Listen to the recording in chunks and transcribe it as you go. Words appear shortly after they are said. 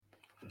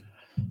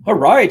All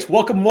right,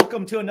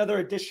 welcome to another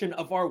edition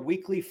of our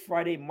weekly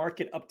Friday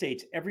market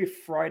update. Every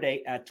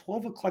Friday at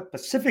 12 o'clock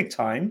Pacific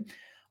time,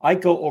 I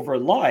go over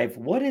live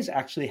what is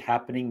actually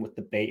happening with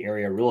the Bay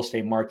Area real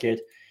estate market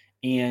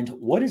and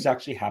what is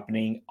actually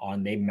happening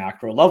on a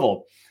macro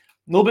level.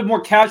 A little bit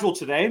more casual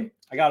today.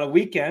 I got a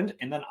weekend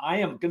and then I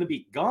am going to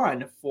be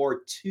gone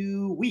for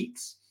 2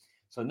 weeks.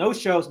 So no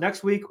shows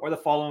next week or the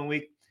following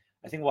week.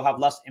 I think we'll have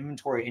less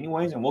inventory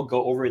anyways, and we'll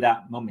go over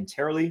that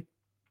momentarily.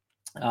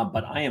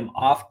 But I am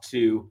off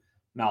to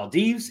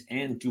Maldives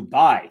and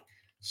Dubai.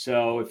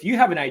 So if you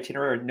have an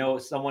itinerary or know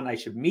someone I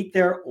should meet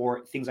there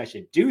or things I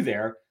should do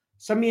there,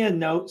 send me a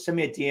note, send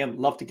me a DM.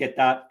 Love to get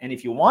that. And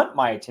if you want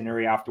my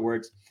itinerary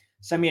afterwards,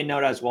 send me a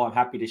note as well. I'm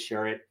happy to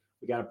share it.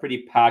 We got a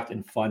pretty packed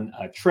and fun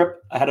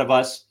trip ahead of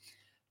us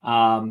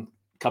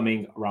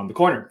coming around the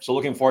corner. So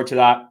looking forward to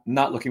that.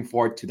 Not looking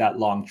forward to that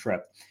long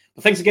trip.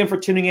 But thanks again for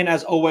tuning in.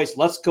 As always,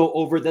 let's go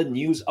over the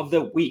news of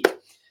the week.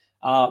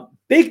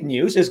 Big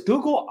news is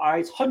Google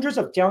eyes hundreds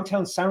of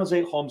downtown San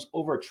Jose homes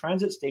over a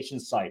transit station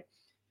site.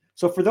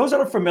 So for those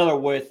that are familiar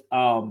with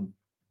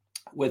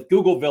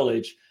Google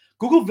Village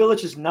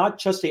is not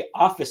just a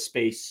office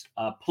space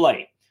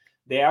play.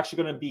 They're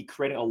actually going to be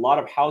creating a lot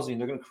of housing.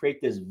 They're going to create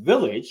this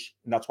village,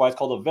 and that's why it's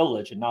called a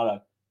village and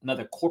not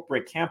another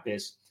corporate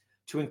campus,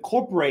 to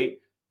incorporate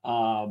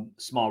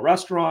small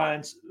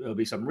restaurants. There'll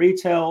be some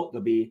retail.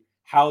 There'll be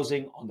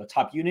housing on the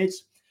top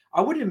units. I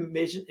would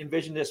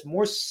envision this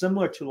more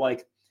similar to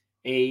like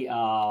a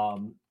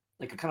kind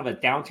of a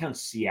downtown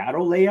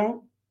Seattle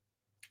layout.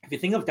 If you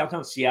think of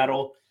downtown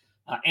Seattle,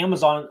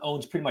 Amazon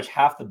owns pretty much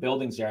half the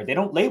buildings there. They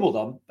don't label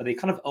them, but they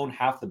kind of own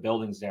half the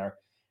buildings there.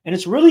 And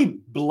it's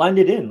really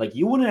blended in. Like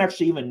you wouldn't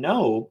actually even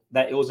know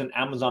that it was an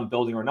Amazon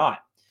building or not.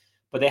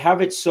 But they have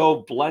it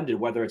so blended,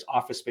 whether it's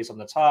office space on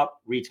the top,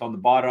 retail on the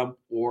bottom,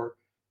 or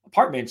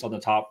apartments on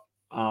the top.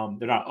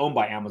 They're not owned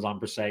by Amazon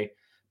per se,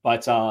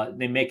 but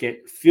they make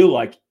it feel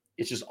like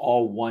it's just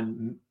all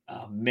one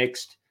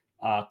mixed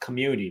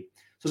community.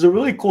 So it's a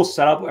really cool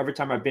setup. Every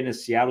time I've been in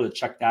Seattle to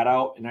check that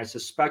out, and I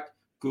suspect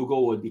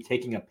Google would be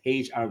taking a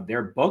page out of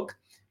their book,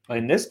 but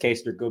in this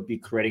case, they're going to be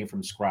creating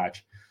from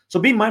scratch. So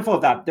be mindful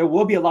of that. There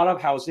will be a lot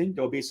of housing.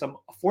 There will be some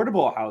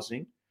affordable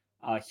housing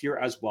here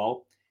as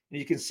well. And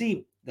you can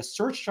see the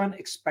search trend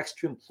expects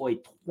to employ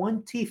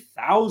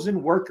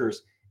 20,000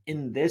 workers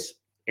in this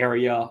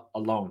area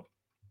alone.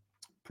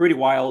 Pretty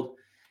wild.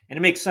 And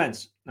it makes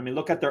sense. I mean,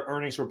 look at their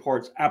earnings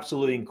reports.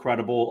 Absolutely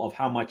incredible of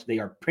how much they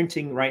are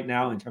printing right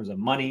now in terms of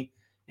money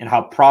and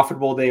how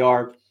profitable they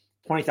are.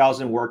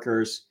 20,000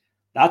 workers.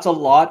 That's a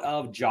lot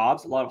of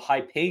jobs, a lot of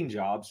high paying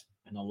jobs,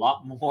 and a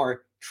lot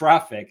more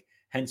traffic.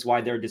 Hence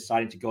why they're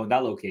deciding to go in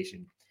that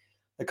location.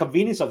 The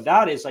convenience of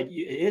that is like it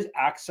is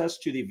access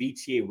to the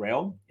VTA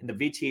rail, and the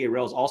VTA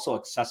rail is also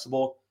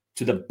accessible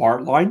to the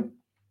BART line.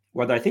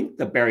 Whether I think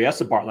the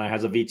Berryessa BART line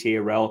has a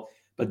VTA rail,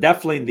 but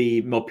definitely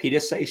the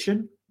Milpitas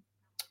station,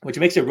 which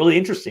makes it really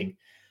interesting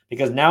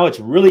because now it's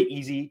really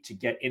easy to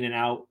get in and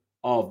out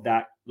of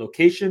that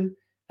location.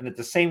 And at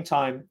the same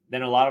time,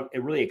 then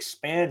it really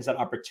expands that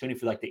opportunity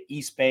for like the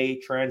East Bay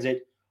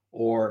Transit,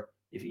 or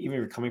if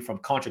you're coming from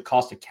Contra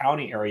Costa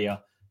County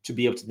area, to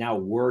be able to now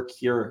work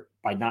here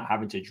by not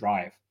having to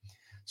drive.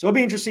 So it'll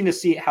be interesting to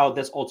see how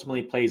this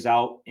ultimately plays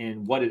out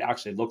and what it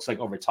actually looks like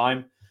over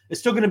time.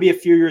 It's still going to be a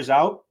few years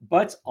out,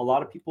 but a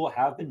lot of people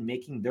have been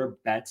making their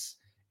bets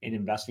in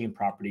investing in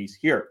properties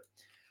here.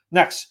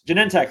 Next,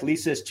 Genentech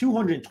leases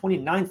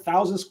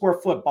 229,000 square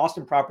foot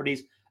Boston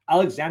Properties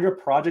Alexandria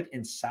project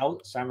in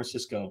South San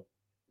Francisco.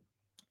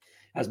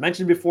 As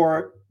mentioned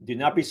before, do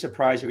not be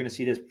surprised. You're going to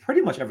see this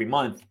pretty much every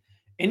month.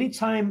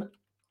 Anytime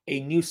a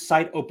new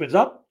site opens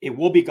up, it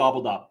will be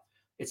gobbled up.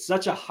 It's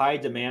such a high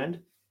demand.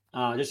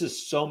 There's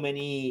just so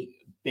many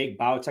big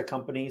biotech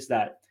companies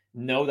that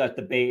know that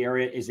the Bay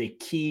Area is a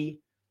key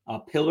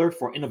pillar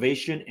for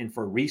innovation and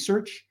for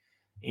research,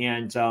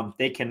 and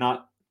they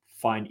cannot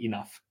find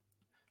enough.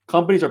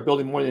 Companies are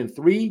building more than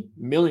 3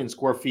 million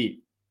square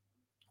feet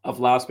of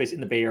lab space in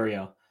the Bay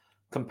Area,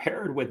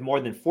 compared with more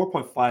than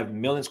 4.5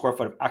 million square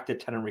foot of active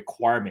tenant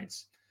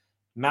requirements.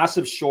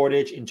 Massive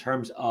shortage in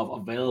terms of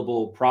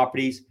available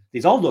properties.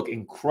 These all look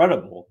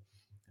incredible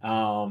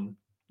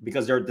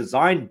because they're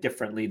designed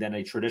differently than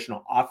a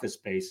traditional office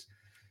space.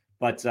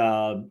 But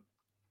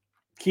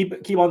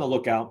keep on the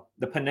lookout.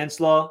 The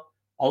peninsula,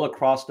 all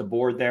across the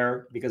board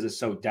there, because it's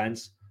so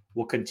dense,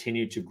 will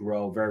continue to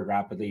grow very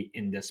rapidly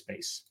in this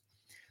space.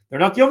 They're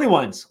not the only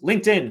ones.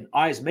 LinkedIn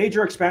eyes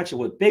major expansion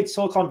with big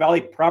Silicon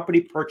Valley property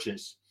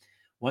purchase.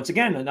 Once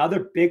again,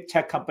 another big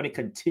tech company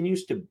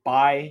continues to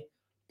buy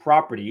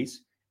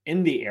properties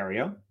in the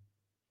area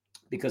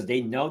because they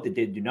know that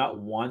they do not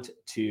want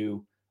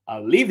to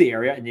leave the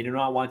area, and they do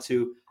not want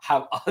to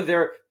have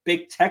other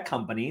big tech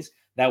companies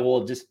that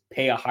will just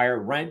pay a higher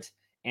rent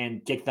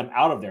and get them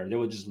out of there. They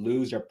will just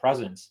lose their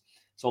presence.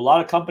 So a lot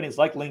of companies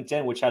like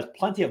LinkedIn, which has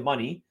plenty of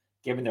money,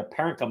 given their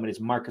parent company is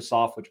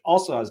Microsoft, which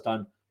also has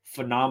done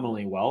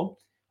phenomenally well,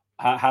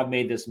 have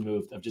made this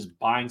move of just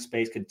buying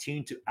space,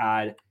 continue to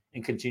add,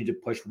 and continue to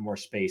push for more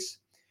space.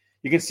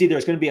 You can see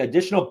there's going to be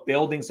additional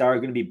buildings that are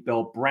going to be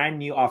built, brand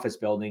new office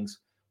buildings.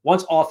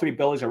 Once all 3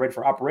 buildings are ready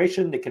for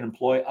operation, they can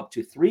employ up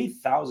to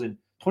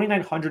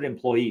 2,900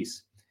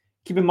 employees.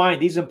 Keep in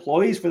mind, these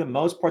employees, for the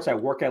most part,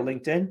 that work at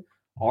LinkedIn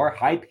are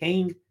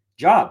high-paying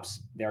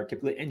jobs. They are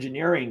typically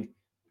engineering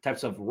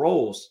types of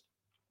roles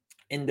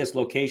in this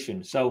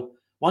location. So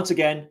once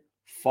again,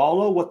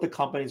 follow what the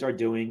companies are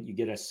doing. You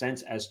get a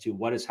sense as to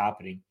what is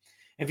happening.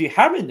 If you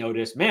haven't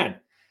noticed, man,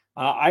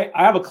 I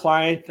have a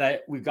client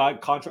that we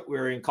got contract.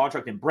 We're in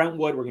contract in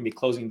Brentwood. We're going to be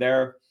closing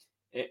there.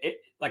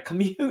 Like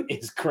commute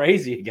is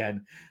crazy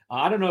again.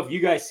 I don't know if you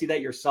guys see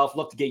that yourself.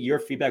 Love to get your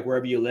feedback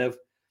wherever you live.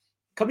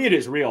 Commute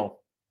is real.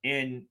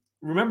 And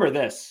remember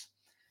this,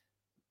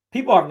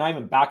 people are not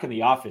even back in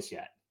the office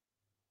yet.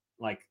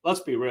 Like, let's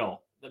be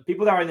real. The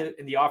people that are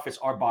in the office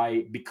are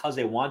because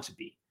they want to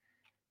be.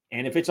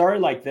 And if it's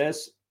already like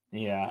this,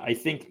 yeah, I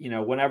think,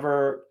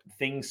 whenever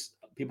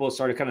people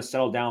start to kind of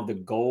settle down the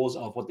goals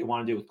of what they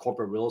want to do with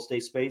corporate real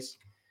estate space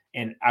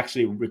and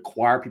actually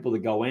require people to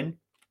go in,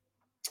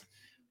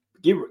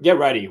 get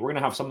ready. We're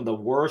going to have some of the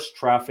worst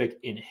traffic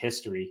in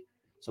history.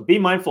 So be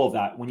mindful of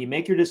that. When you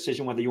make your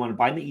decision, whether you want to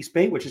buy in the East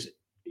Bay, which is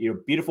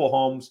beautiful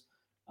homes,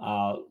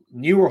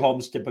 newer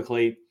homes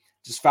typically,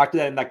 just factor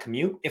that in that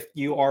commute if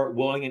you are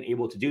willing and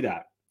able to do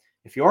that.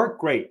 If you are,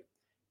 great.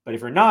 But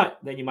if you're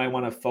not, then you might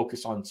want to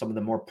focus on some of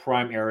the more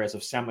prime areas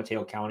of San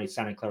Mateo County,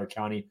 Santa Clara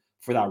County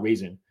for that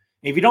reason. And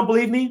if you don't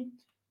believe me,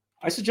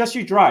 I suggest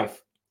you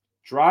drive.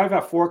 Drive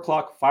at 4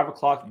 o'clock, 5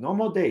 o'clock,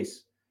 normal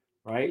days,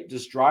 right?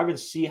 Just drive and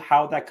see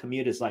how that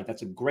commute is like.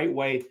 That's a great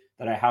way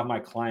that I have my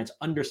clients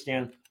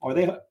understand, are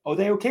they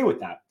okay with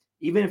that?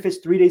 Even if it's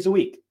 3 days a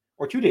week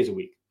or 2 days a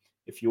week.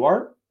 If you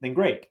are, then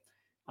great.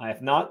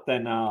 If not,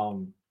 then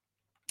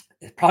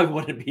it probably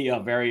wouldn't be a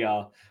very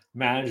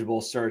manageable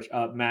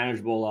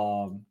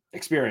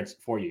experience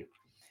for you.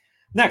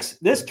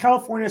 Next, this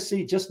California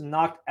city just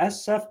knocked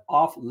SF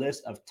off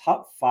list of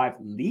top 5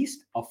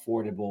 least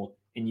affordable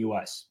in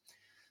U.S.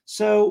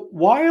 So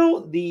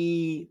while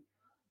the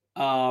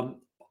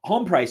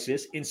home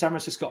prices in San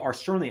Francisco are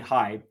certainly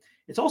high,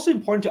 it's also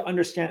important to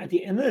understand at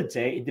the end of the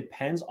day, it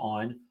depends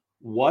on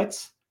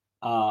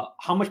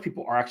how much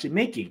people are actually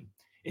making.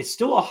 It's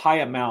still a high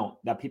amount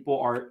that people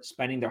are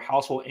spending their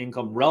household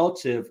income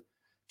relative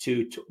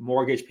to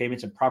mortgage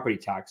payments and property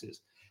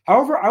taxes.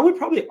 However, I would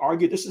probably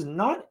argue this is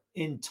not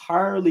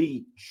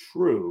entirely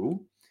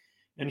true.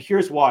 And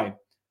here's why.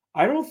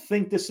 I don't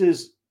think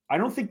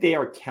they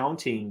are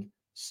counting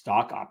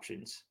stock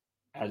options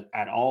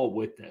at all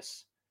with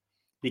this,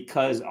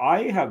 because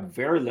I have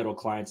very little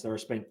clients that are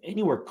spending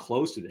anywhere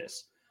close to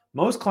this.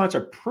 Most clients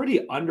are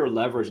pretty under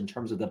leveraged in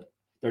terms of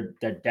their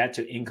debt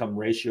to income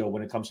ratio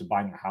when it comes to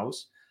buying a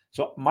house.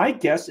 So my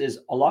guess is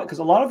because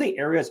a lot of the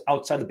areas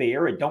outside the Bay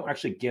Area don't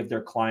actually give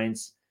their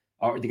clients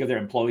or they give their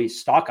employees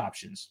stock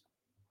options,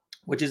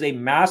 which is a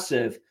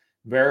massive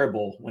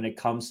variable when it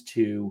comes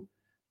to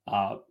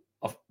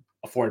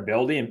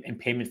affordability and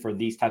payment for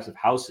these types of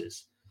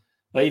houses.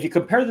 But if you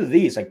compare to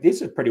these, like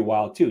this is pretty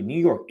wild too. New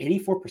York,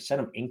 84%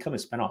 of income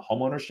is spent on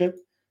homeownership.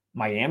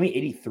 Miami,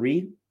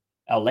 83.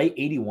 LA,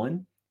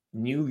 81.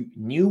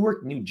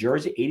 Newark, New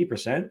Jersey,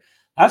 80%.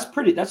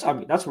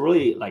 That's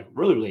really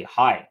really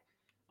high.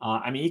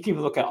 You can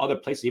even look at other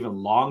places, even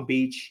Long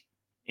Beach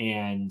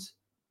and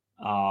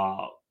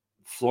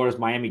Florida's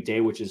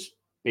Miami-Dade, which is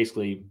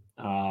basically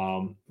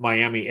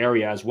Miami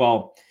area as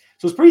well.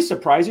 So it's pretty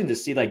surprising to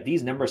see like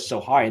these numbers so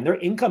high, and their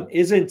income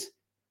isn't.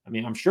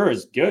 I'm sure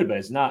it's good, but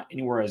it's not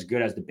anywhere as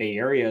good as the Bay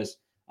Area's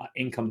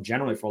income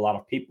generally for a lot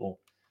of people.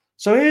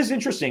 So it is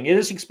interesting. It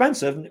is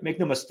expensive. Make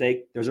no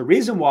mistake. There's a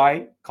reason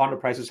why condo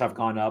prices have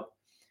gone up.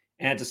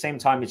 And at the same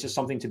time, it's just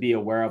something to be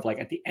aware of. Like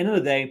at the end of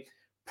the day,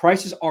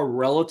 prices are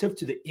relative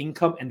to the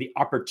income and the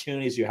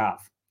opportunities you have.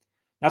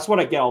 That's what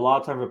I get a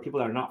lot of time from people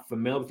that are not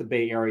familiar with the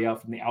Bay Area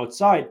from the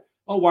outside.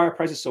 Oh, why are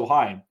prices so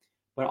high?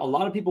 But a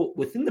lot of people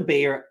within the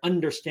Bay Area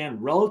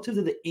understand relative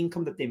to the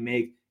income that they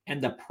make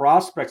and the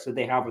prospects that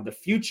they have of the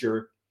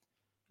future,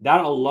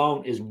 that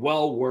alone is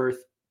well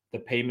worth the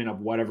payment of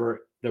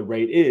whatever the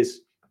rate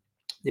is,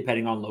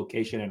 depending on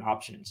location and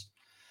options.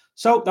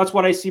 So that's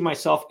what I see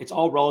myself. It's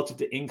all relative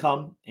to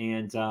income,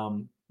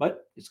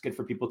 but it's good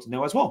for people to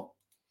know as well.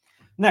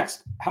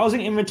 Next,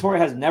 housing inventory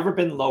has never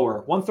been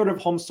lower. 1/3 of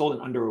homes sold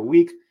in under a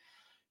week.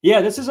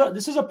 Yeah, this is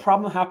a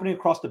problem happening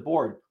across the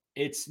board.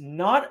 It's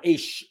not a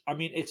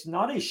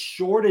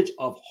shortage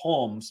of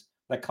homes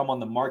that come on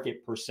the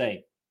market per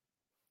se.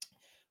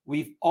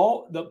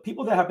 The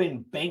people that have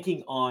been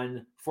banking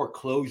on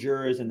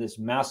foreclosures and this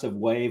massive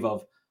wave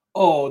of,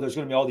 there's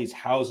going to be all these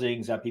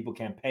housings that people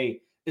can't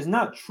pay is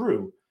not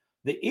true.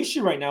 The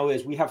issue right now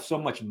is we have so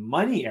much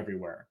money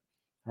everywhere,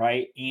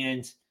 right?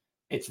 And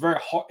it's very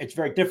hard, it's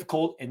very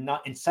difficult and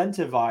not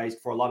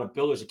incentivized for a lot of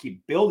builders to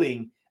keep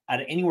building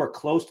at anywhere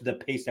close to the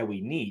pace that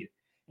we need.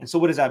 And so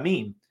what does that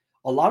mean?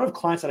 A lot of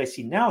clients that I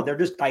see now, they're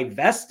just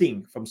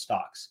divesting from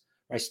stocks,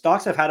 right?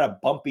 Stocks have had a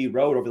bumpy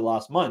road over the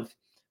last month,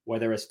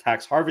 whether it's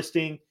tax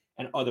harvesting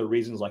and other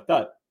reasons like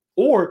that,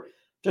 or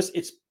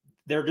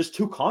they're just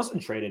too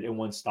concentrated in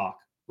one stock,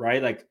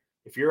 right? Like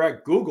If you're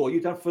at Google,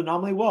 you've done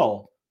phenomenally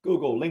well.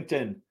 Google,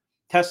 LinkedIn,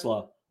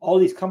 Tesla, all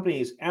these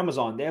companies,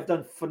 Amazon, they have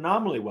done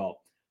phenomenally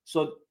well.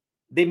 So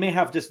they may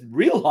have just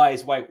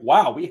realized, like,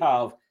 wow, we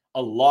have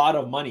a lot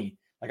of money.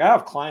 Like I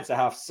have clients that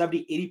have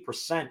 70,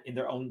 80% in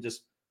their own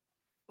just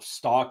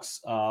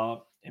stocks,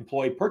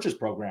 employee purchase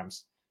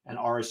programs and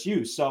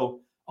RSUs.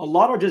 So a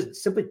lot are just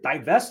simply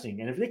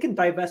divesting. And if they can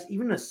divest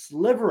even a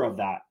sliver of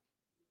that,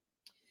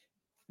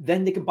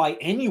 then they can buy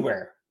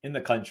anywhere in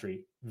the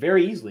country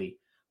very easily,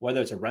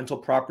 whether it's a rental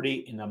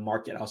property in a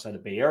market outside the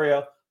Bay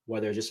Area,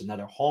 whether it's just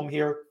another home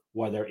here,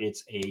 whether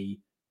it's a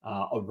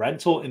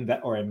rental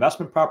or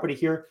investment property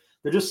here.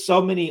 There's just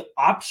so many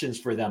options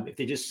for them if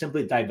they just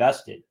simply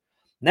divested.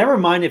 Never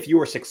mind if you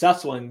were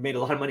successful and made a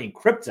lot of money in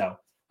crypto.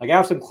 Like I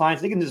have some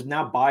clients, they can just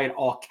now buy it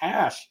all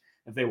cash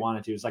if they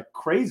wanted to. It's like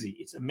crazy.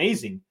 It's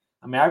amazing.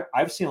 I mean,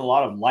 I've seen a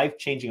lot of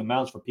life-changing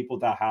amounts for people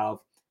that have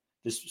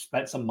just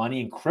spent some money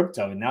in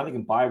crypto and now they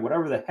can buy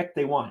whatever the heck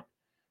they want,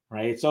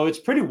 right? So it's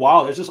pretty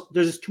wild.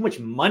 There's just too much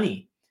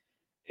money.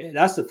 And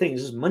that's the thing.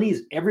 There's just money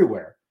is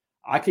everywhere.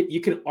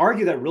 You can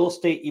argue that real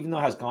estate, even though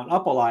it has gone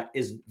up a lot,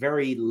 is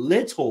very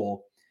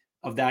little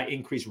of that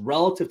increase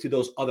relative to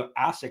those other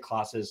asset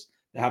classes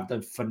that have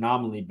done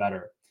phenomenally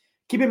better.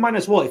 Keep in mind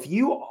as well, if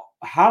you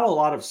have a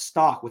lot of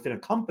stock within a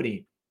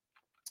company,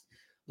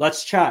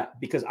 let's chat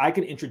because I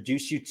can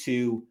introduce you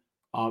to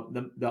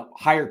the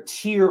higher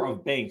tier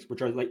of banks,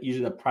 which are like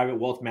usually the private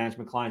wealth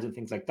management clients and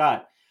things like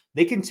that.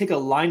 They can take a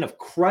line of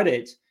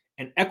credit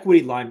and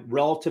equity line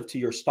relative to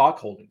your stock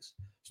holdings.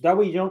 So that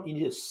way you don't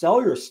need to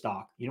sell your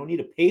stock. You don't need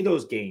to pay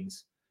those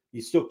gains.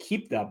 You still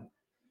keep them.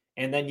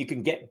 And then you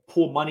can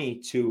pull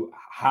money to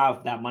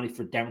have that money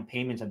for down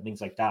payments and things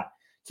like that.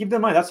 Keep that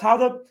in mind. That's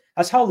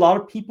how a lot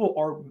of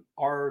people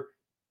are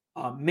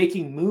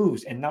making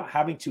moves and not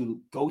having to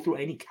go through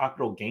any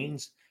capital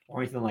gains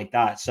or anything like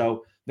that.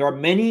 So there are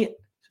many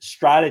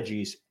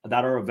strategies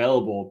that are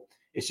available.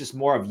 It's just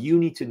more of you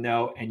need to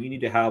know, and you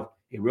need to have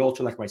a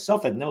realtor like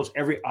myself that knows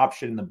every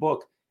option in the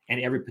book and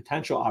every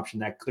potential option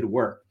that could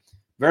work.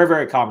 Very,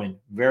 very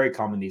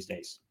common these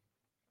days.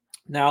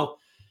 Now,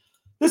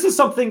 this is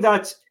something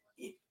that,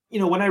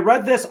 when I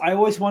read this, I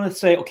always wanted to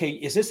say, okay,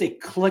 is this a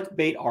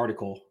clickbait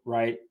article,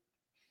 right?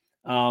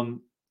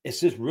 Is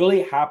this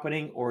really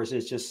happening, or is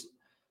it just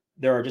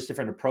there are just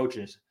different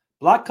approaches?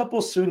 Black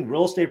couple suing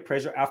real estate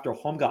appraiser after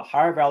home got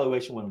higher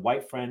valuation when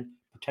white friend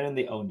pretended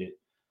they owned it.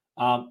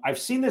 I've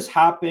seen this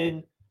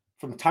happen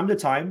from time to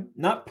time,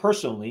 not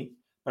personally,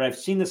 but I've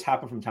seen this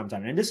happen from time to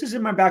time. And this is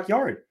in my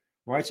backyard,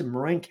 right? It's in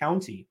Marin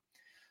County.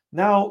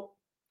 Now,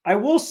 I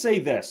will say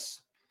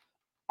this.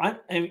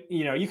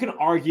 You can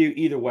argue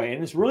either way,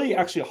 and it's really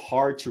actually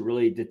hard to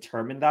really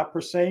determine that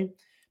per se,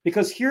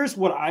 because here's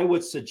what I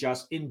would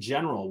suggest in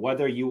general,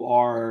 whether you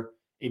are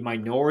a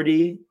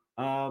minority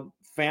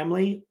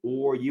family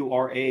or you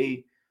are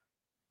I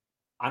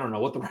don't know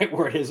what the right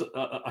word is.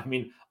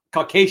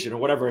 Caucasian or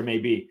whatever it may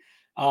be.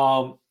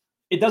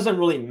 It doesn't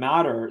really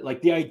matter.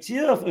 Like the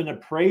idea of an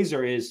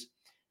appraiser is,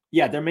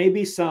 yeah, there may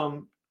be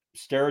some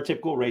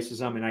stereotypical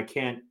racism, and I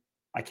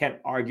can't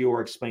argue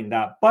or explain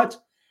that, but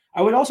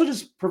I would also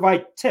just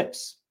provide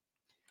tips.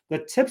 The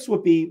tips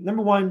would be,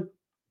 number one,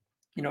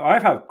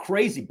 I've had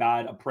crazy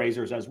bad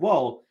appraisers as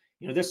well.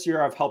 This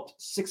year I've helped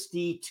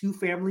 62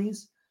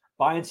 families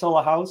buy and sell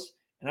a house.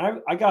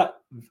 And I got,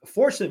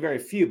 fortunately, very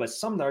few, but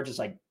some that are just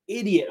like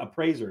idiot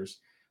appraisers.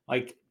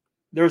 Like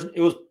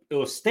it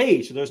was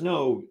staged. So there's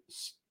no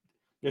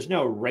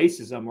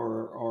racism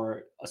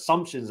or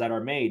assumptions that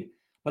are made.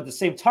 But at the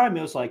same time,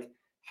 it was like,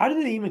 how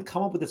did they even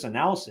come up with this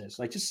analysis?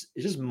 Like it's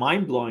just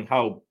mind blowing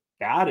how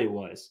bad it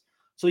was.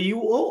 So you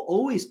will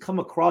always come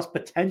across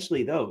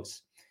potentially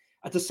those.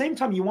 At the same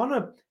time, you want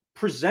to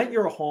present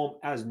your home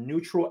as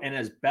neutral and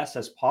as best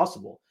as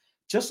possible,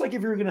 just like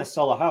if you're going to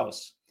sell a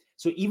house.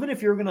 So even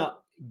if you're going to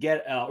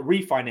get a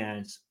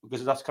refinance,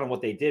 because that's kind of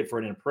what they did for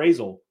an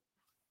appraisal,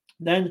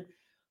 then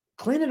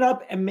clean it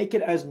up and make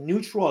it as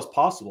neutral as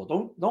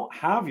possible. Don't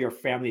have your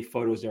family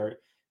photos there.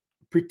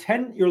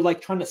 Pretend you're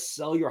like trying to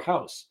sell your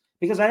house,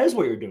 because that is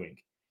what you're doing.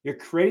 You're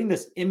creating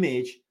this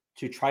image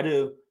to try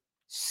to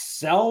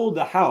sell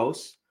the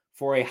house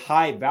for a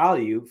high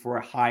value, for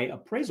a high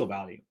appraisal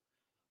value.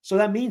 So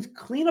that means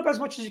clean up as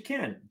much as you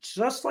can,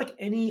 just like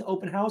any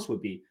open house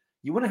would be.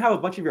 You wouldn't have a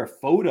bunch of your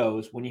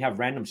photos when you have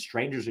random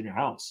strangers in your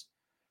house,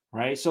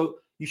 right? So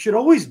you should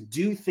always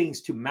do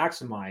things to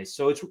maximize.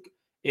 So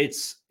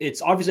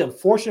it's obviously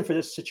unfortunate for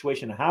this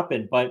situation to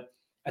happen, but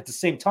at the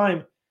same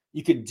time,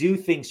 you could do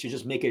things to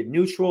just make it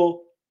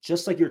neutral,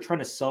 just like you're trying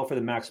to sell for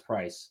the max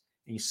price.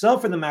 And you sell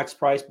for the max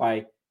price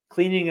by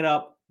cleaning it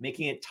up,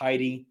 making it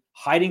tidy,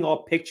 hiding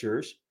all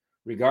pictures,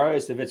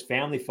 regardless if it's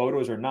family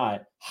photos or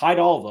not. Hide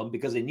all of them,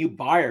 because a new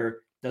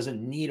buyer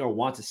doesn't need or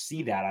want to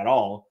see that at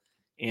all.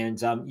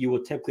 And you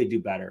will typically do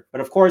better.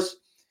 But of course,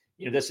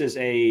 this is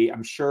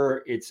I'm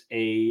sure it's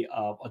a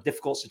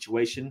difficult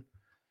situation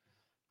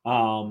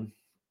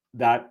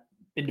that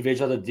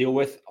individuals have to deal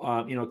with,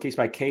 case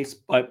by case.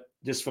 But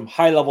just from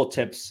high level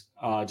tips,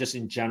 just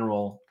in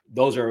general,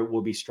 those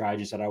will be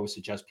strategies that I would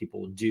suggest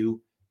people do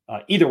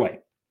either way.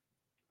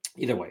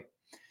 Either way.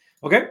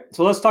 Okay,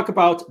 so let's talk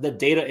about the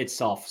data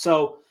itself.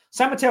 So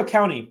San Mateo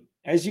County,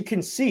 as you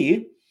can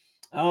see,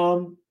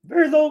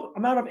 very low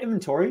amount of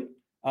inventory,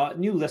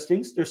 new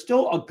listings. There's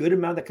still a good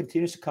amount that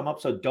continues to come up,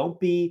 so don't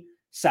be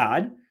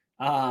sad.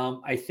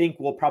 I think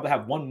we'll probably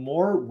have one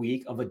more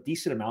week of a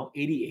decent amount,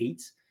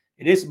 88.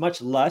 It is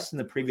much less than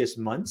the previous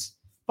months,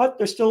 but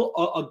there's still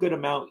a good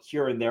amount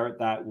here and there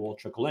that will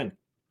trickle in.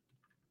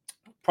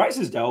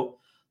 Prices, though,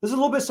 this is a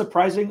little bit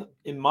surprising,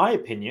 in my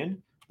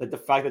opinion, that the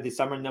fact that the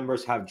summer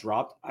numbers have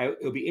dropped.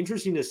 It'll be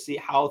interesting to see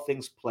how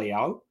things play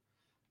out.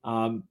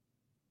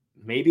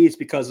 Maybe it's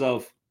because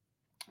of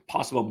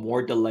possible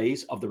more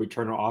delays of the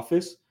return to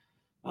office.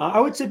 I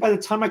would say by the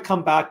time I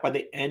come back, by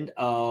the end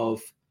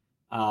of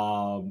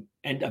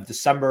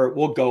December,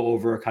 we'll go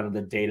over kind of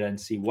the data and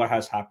see what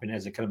has happened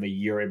as a kind of a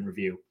year in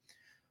review.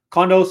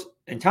 Condos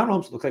and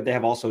townhomes look like they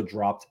have also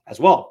dropped as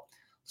well.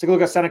 Let's take a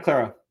look at Santa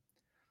Clara.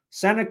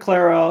 Santa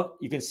Clara,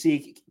 you can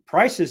see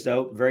prices,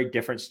 though, very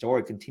different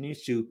story.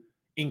 Continues to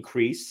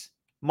increase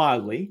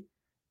mildly.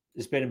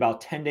 It's been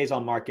about 10 days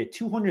on market,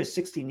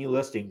 260 new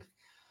listings.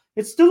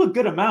 It's still a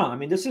good amount. I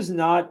mean, this is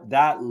not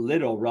that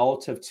little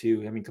relative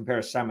to, compare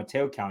to San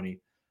Mateo County.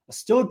 It's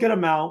still a good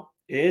amount.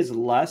 It is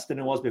less than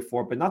it was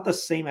before, but not the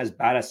same as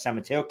bad as San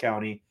Mateo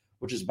County,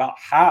 which is about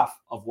half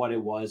of what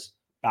it was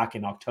back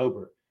in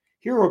October.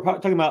 Here we're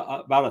talking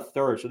about a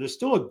third. So there's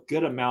still a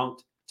good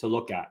amount to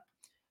look at.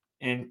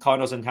 And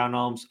condos and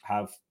townhomes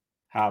have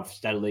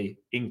steadily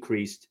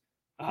increased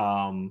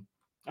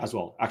as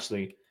well.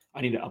 Actually,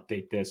 I need to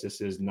update this.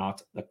 This is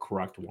not the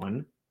correct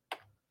one.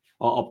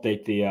 I'll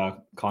update the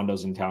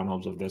condos and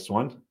townhomes of this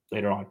one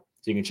later on,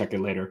 so you can check it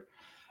later.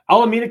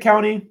 Alameda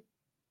County,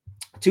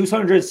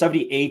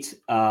 278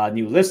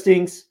 new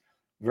listings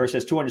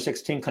versus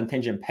 216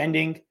 contingent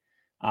pending.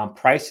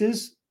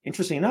 Prices,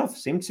 interesting enough,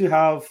 seem to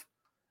have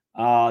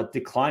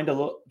declined a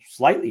little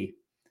slightly.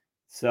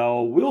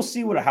 So we'll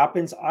see what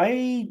happens.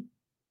 I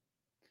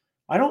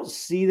don't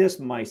see this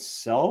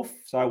myself,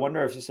 so I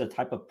wonder if it's just the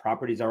type of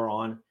properties that are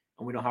on,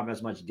 and we don't have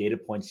as much data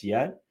points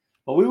yet.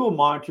 But we will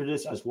monitor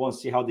this as well and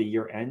see how the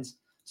year ends.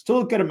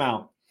 Still a good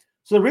amount.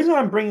 So the reason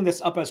I'm bringing this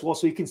up as well,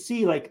 so you can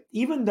see, like,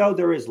 even though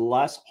there is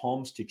less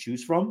homes to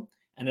choose from,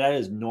 and that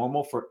is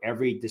normal for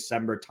every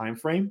December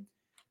timeframe,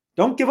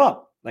 don't give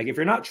up. Like, if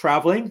you're not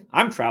traveling,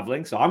 I'm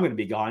traveling, so I'm going to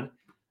be gone.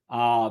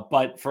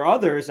 But for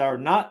others that are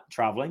not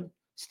traveling,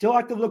 still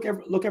active look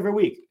every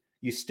week.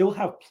 You still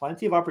have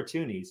plenty of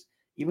opportunities,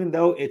 even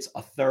though it's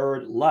a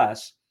third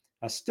less.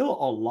 There's still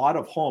a lot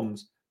of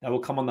homes that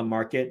will come on the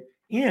market,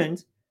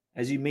 and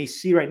as you may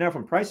see right now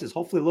from prices,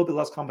 hopefully a little bit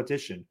less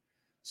competition.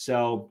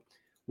 So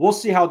we'll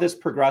see how this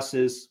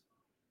progresses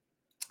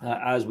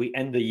as we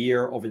end the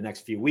year over the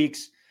next few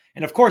weeks.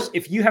 And of course,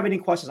 if you have any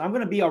questions, I'm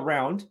going to be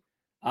around.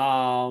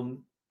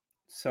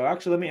 So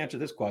actually, let me answer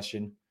this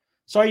question.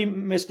 Sorry you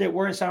missed it.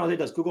 Where in San Jose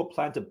does Google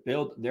plan to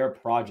build their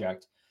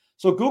project?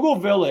 So Google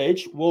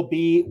Village will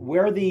be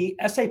where the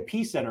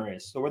SAP Center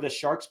is, so where the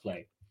Sharks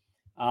play.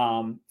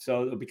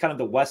 So it'll be kind of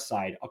the west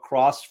side,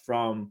 across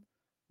from,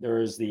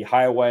 there's the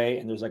highway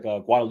and there's like a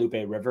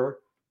Guadalupe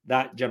River,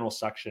 that general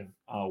section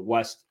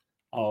west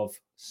of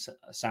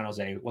San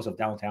Jose, west of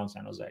downtown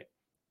San Jose.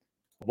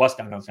 West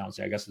downtown San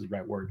Jose, I guess is the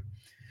right word.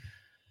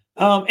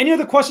 Any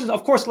other questions?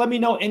 Of course, let me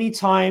know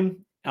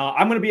anytime.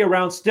 I'm going to be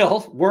around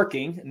still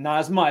working, not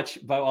as much,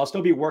 but I'll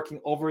still be working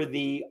over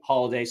the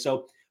holiday.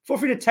 So feel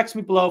free to text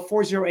me below,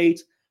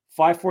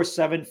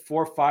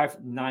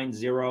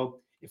 408-547-4590.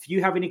 If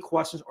you have any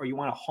questions or you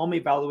want a home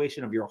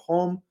evaluation of your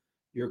home,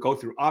 your go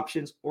through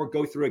options, or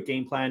go through a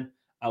game plan,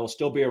 I will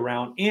still be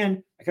around.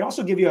 And I can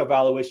also give you an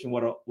evaluation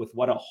with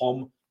what a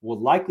home will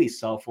likely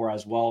sell for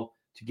as well,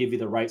 to give you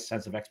the right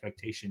sense of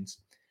expectations.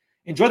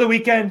 Enjoy the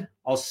weekend.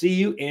 I'll see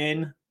you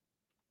in,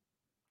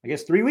 I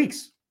guess, 3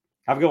 weeks.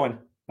 Have a good one.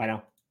 Bye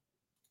now.